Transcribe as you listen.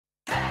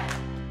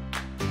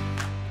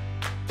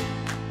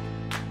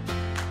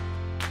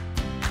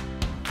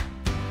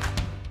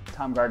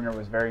Tom Gardner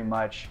was very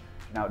much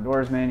an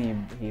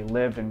outdoorsman. He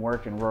lived and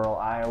worked in rural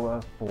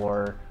Iowa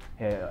for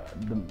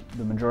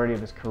the majority of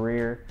his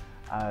career.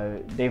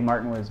 Dave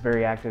Martin was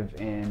very active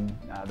in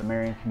the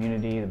Marion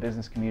community, the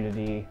business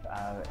community,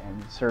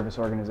 and service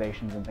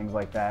organizations and things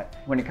like that.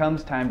 When it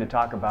comes time to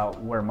talk about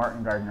where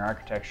Martin Gardner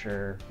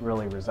architecture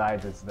really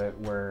resides, it's that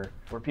we're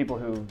people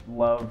who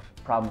love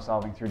problem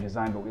solving through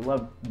design, but we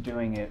love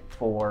doing it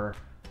for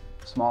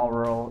small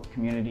rural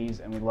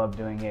communities, and we love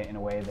doing it in a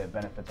way that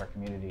benefits our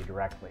community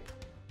directly.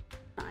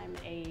 I'm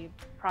a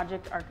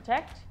project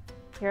architect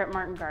here at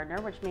Martin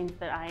Gardner, which means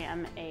that I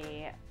am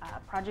a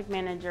project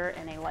manager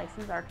and a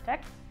licensed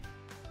architect.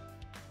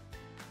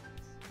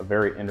 A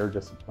very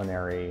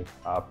interdisciplinary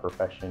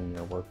profession.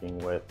 You're working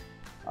with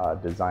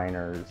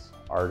designers,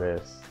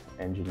 artists,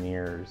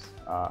 engineers,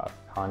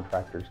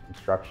 contractors,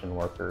 construction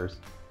workers,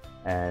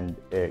 and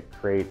it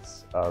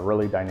creates a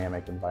really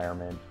dynamic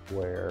environment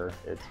where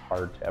it's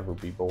hard to ever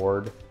be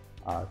bored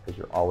because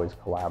you're always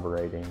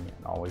collaborating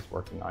and always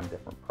working on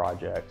different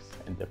projects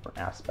and different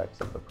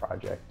aspects of the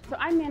project. So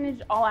I manage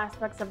all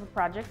aspects of a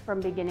project from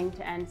beginning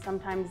to end.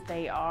 Sometimes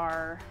they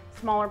are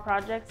smaller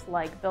projects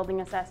like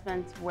building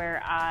assessments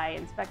where I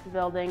inspect the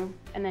building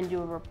and then do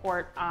a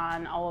report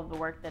on all of the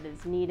work that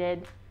is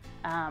needed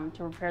to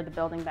repair the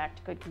building back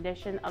to good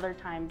condition. Other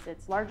times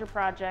it's larger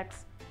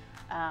projects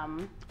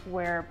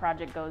where a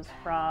project goes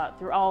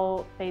through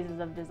all phases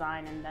of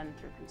design and then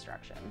through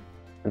construction.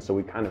 And so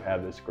we kind of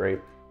have this great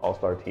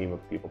all-star team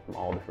of people from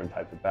all different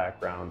types of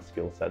backgrounds,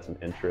 skill sets,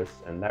 and interests,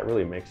 and that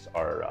really makes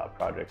our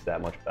projects that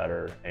much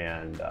better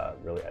and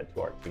really add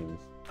to our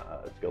team's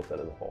skill set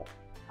as a whole.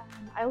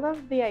 I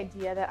love the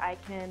idea that I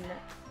can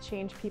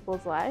change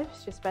people's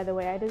lives just by the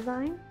way I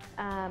design.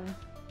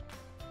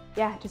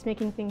 Yeah, just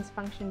making things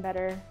function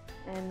better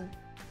and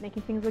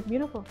making things look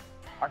beautiful.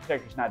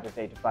 Architecture is not just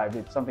 8 to 5,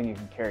 it's something you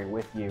can carry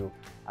with you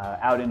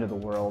out into the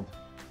world.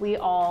 We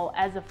all,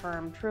 as a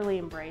firm, truly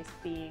embrace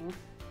being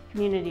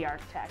community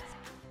architects.